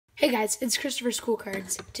Hey guys, it's Christopher School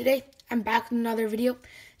Cards. Today, I'm back with another video.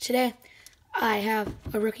 Today, I have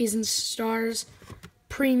a Rookies and Stars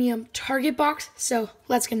Premium Target box, so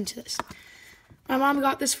let's get into this. My mom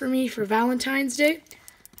got this for me for Valentine's Day.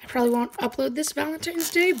 I probably won't upload this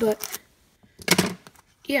Valentine's Day, but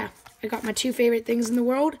yeah, I got my two favorite things in the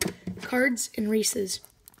world, cards and Reese's.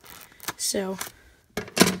 So,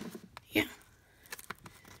 yeah.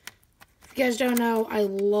 If you guys don't know, I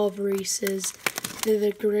love Reese's. They're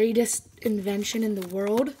the greatest invention in the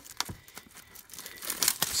world.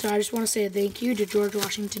 So I just want to say a thank you to George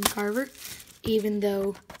Washington Carver. Even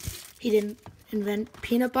though he didn't invent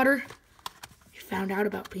peanut butter, he found out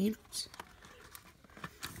about peanuts.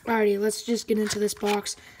 Alrighty, let's just get into this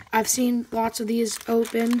box. I've seen lots of these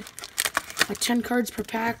opened. 10 cards per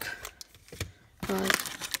pack.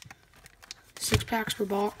 6 packs per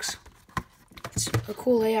box. It's a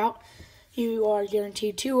cool layout. You are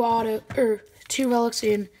guaranteed two relics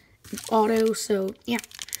in auto, so yeah.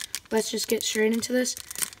 Let's just get straight into this.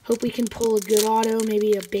 Hope we can pull a good auto,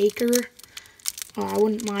 maybe a Baker. I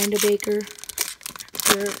wouldn't mind a Baker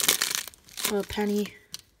for a penny.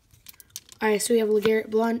 Alright, so we have LeGarrette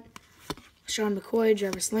Blount, Sean McCoy,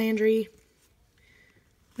 Jarvis Landry,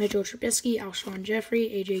 Mitchell Trubisky, Alshon Jeffrey,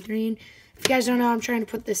 AJ Green. If you guys don't know, I'm trying to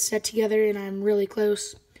put this set together and I'm really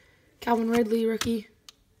close. Calvin Ridley, rookie.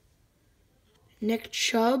 Nick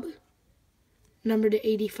Chubb, number to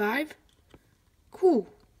 85. Cool.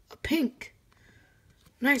 A pink.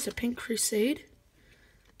 Nice, a pink Crusade.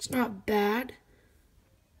 It's not bad.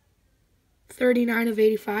 39 of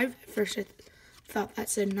 85. At first I thought that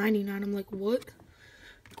said 99. I'm like, what?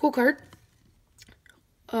 Cool card.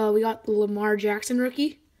 We got the Lamar Jackson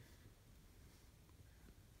rookie.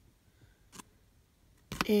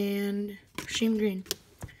 And Rasheem Green.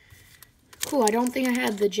 Cool, I don't think I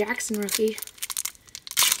had the Jackson rookie.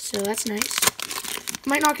 So that's nice.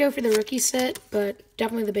 Might not go for the rookie set, but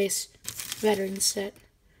definitely the base veteran set.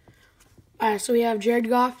 So we have Jared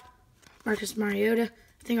Goff, Marcus Mariota.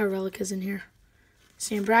 I think our relic is in here.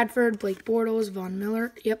 Sam Bradford, Blake Bortles, Von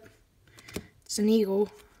Miller. Yep. It's an Eagle.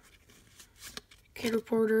 Kid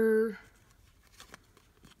Reporter,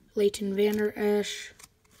 Leighton Vander Esch,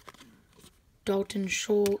 Dalton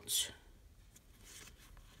Schultz,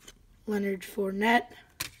 Leonard Fournette,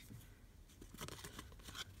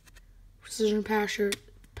 Precision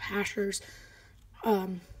Passers,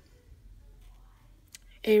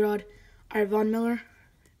 A-Rod, Von Miller.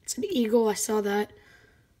 It's an Eagle, I saw that.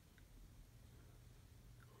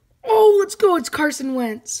 Oh, let's go, it's Carson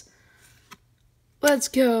Wentz. Let's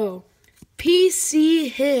go. PC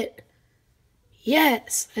hit.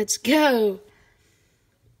 Yes, let's go.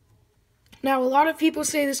 Now, a lot of people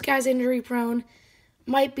say this guy's injury prone.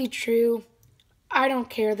 Might be true. I don't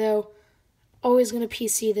care, though. Always going to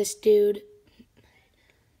PC this dude.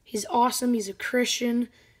 He's awesome. He's a Christian.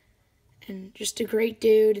 And just a great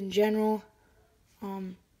dude in general.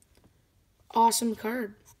 Awesome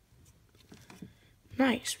card.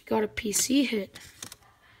 Nice. We got a PC hit.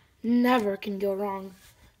 Never can go wrong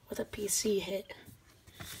with a PC hit.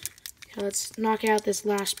 Okay, let's knock out this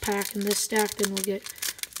last pack in this stack. Then we'll get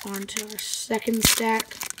on to our second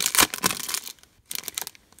stack.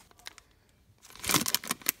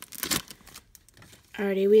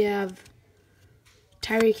 Alrighty, we have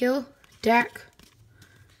Tyreek Hill, Dak,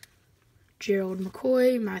 Gerald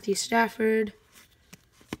McCoy, Matthew Stafford,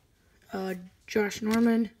 Josh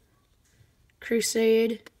Norman,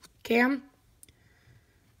 Crusade, Cam.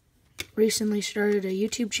 Recently started a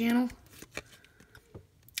YouTube channel.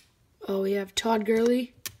 We have Todd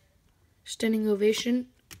Gurley, Standing Ovation,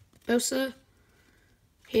 Bosa,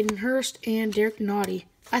 Hayden Hurst, and Derek Naughty.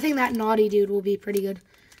 I think that Naughty dude will be pretty good.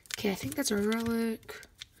 Okay, I think that's a relic.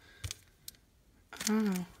 I don't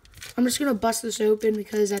know. I'm just going to bust this open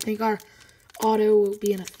because I think our auto will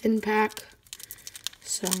be in a thin pack.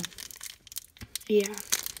 So, yeah.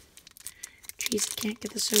 Jeez, I can't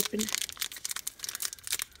get this open.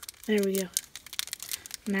 There we go.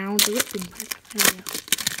 Now the ripping pack. There we go.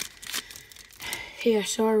 Yeah,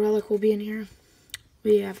 so our relic will be in here.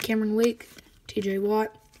 We have Cameron Wake, TJ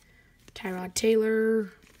Watt, Tyrod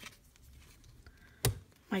Taylor,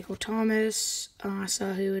 Michael Thomas, I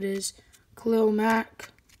saw who it is, Khalil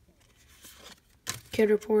Mack, Kid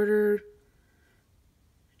Reporter,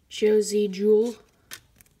 Josie Jewell,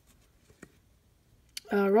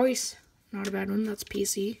 Royce, not a bad one, that's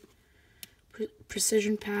PC,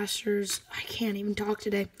 Precision Passers, I can't even talk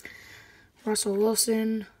today, Russell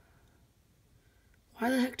Wilson, why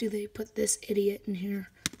the heck do they put this idiot in here,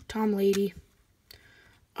 Tom Lady,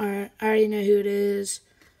 alright, I already know who it is,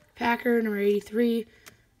 Packer, number 83,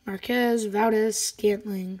 Marquez, Valdez,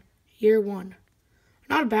 Scantling, year 1.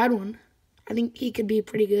 Not a bad one. I think he could be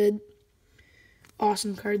pretty good.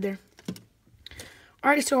 Awesome card there.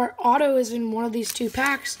 Alrighty, so our auto is in one of these 2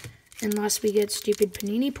 packs, unless we get stupid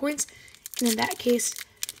Panini points. And in that case,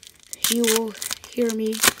 you will hear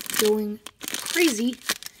me going crazy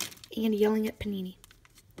and yelling at Panini.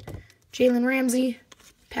 Jalen Ramsey,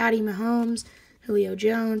 Patty Mahomes, Julio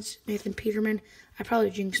Jones, Nathan Peterman. I probably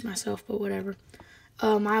jinxed myself, but whatever.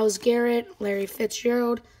 Myles Garrett, Larry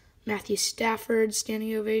Fitzgerald, Matthew Stafford,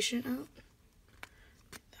 standing ovation. Oh,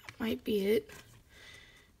 that might be it.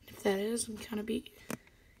 If that is, I'm gonna be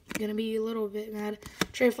a little bit mad.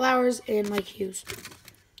 Trey Flowers and Mike Hughes.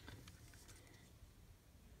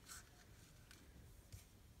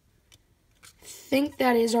 I think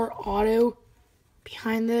that is our auto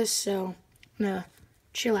behind this, so I'm gonna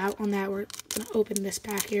chill out on that. We're gonna open this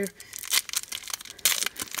pack here.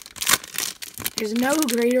 There's no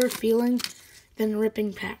greater feeling than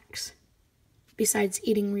ripping packs, besides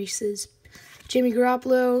eating Reese's. Jimmy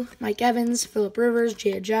Garoppolo, Mike Evans, Phillip Rivers,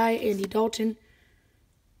 Jay Ajayi, Andy Dalton.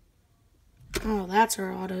 Oh, that's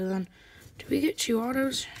our auto then. Did we get 2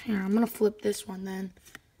 autos? Here, I'm going to flip this one then.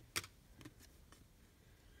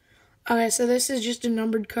 Okay, so this is just a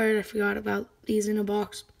numbered card. I forgot about these in a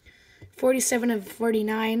box. 47 of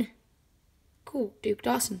 49. Cool, Duke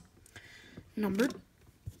Dawson. Numbered.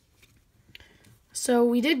 So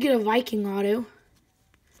we did get a Viking auto.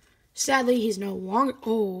 Sadly, he's no longer...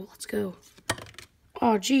 Oh, let's go.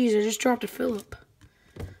 Oh, geez, I just dropped a Phillip.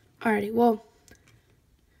 Alrighty, well,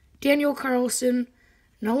 Daniel Carlson,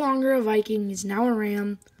 no longer a Viking. He's now a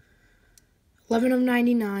Ram. 11 of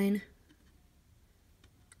 99.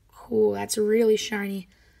 Cool, that's really shiny.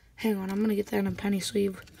 Hang on, I'm going to get that in a penny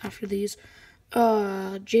sleeve after these.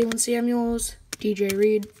 Jalen Samuels, DJ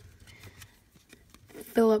Reed,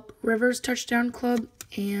 Phillip Rivers Touchdown Club,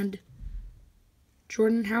 and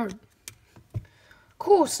Jordan Howard.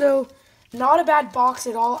 Cool, so not a bad box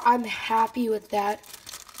at all. I'm happy with that.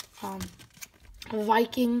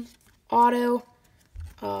 Viking auto.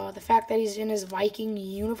 The fact that he's in his Viking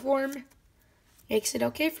uniform makes it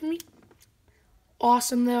okay for me.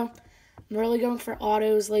 Awesome, though. I'm really going for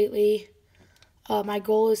autos lately. My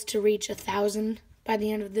goal is to reach 1,000 by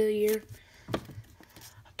the end of the year.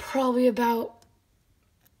 Probably about,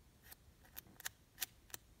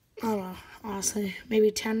 I don't know, honestly,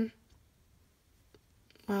 maybe 10.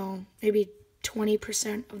 Well, maybe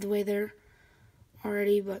 20% of the way there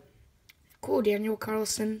already, but cool, Daniel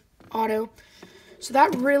Carlson auto. So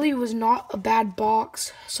that really was not a bad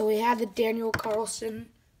box. So we had the Daniel Carlson,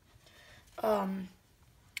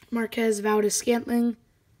 Marquez Valdes-Scantling,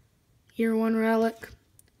 year 1 relic,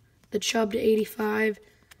 the Chubb to 85.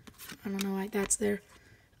 I don't know why that's there.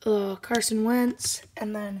 Carson Wentz,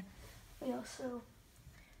 and then we also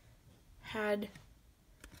had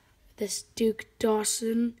this Duke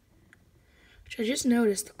Dawson, which I just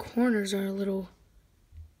noticed the corners are a little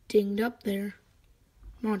dinged up there.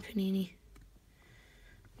 Come on, Panini.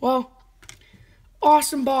 Well,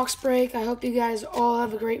 awesome box break. I hope you guys all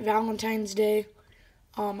have a great Valentine's Day.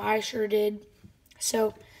 I sure did.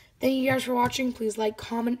 So, thank you guys for watching. Please like,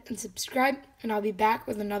 comment, and subscribe, and I'll be back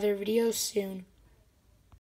with another video soon.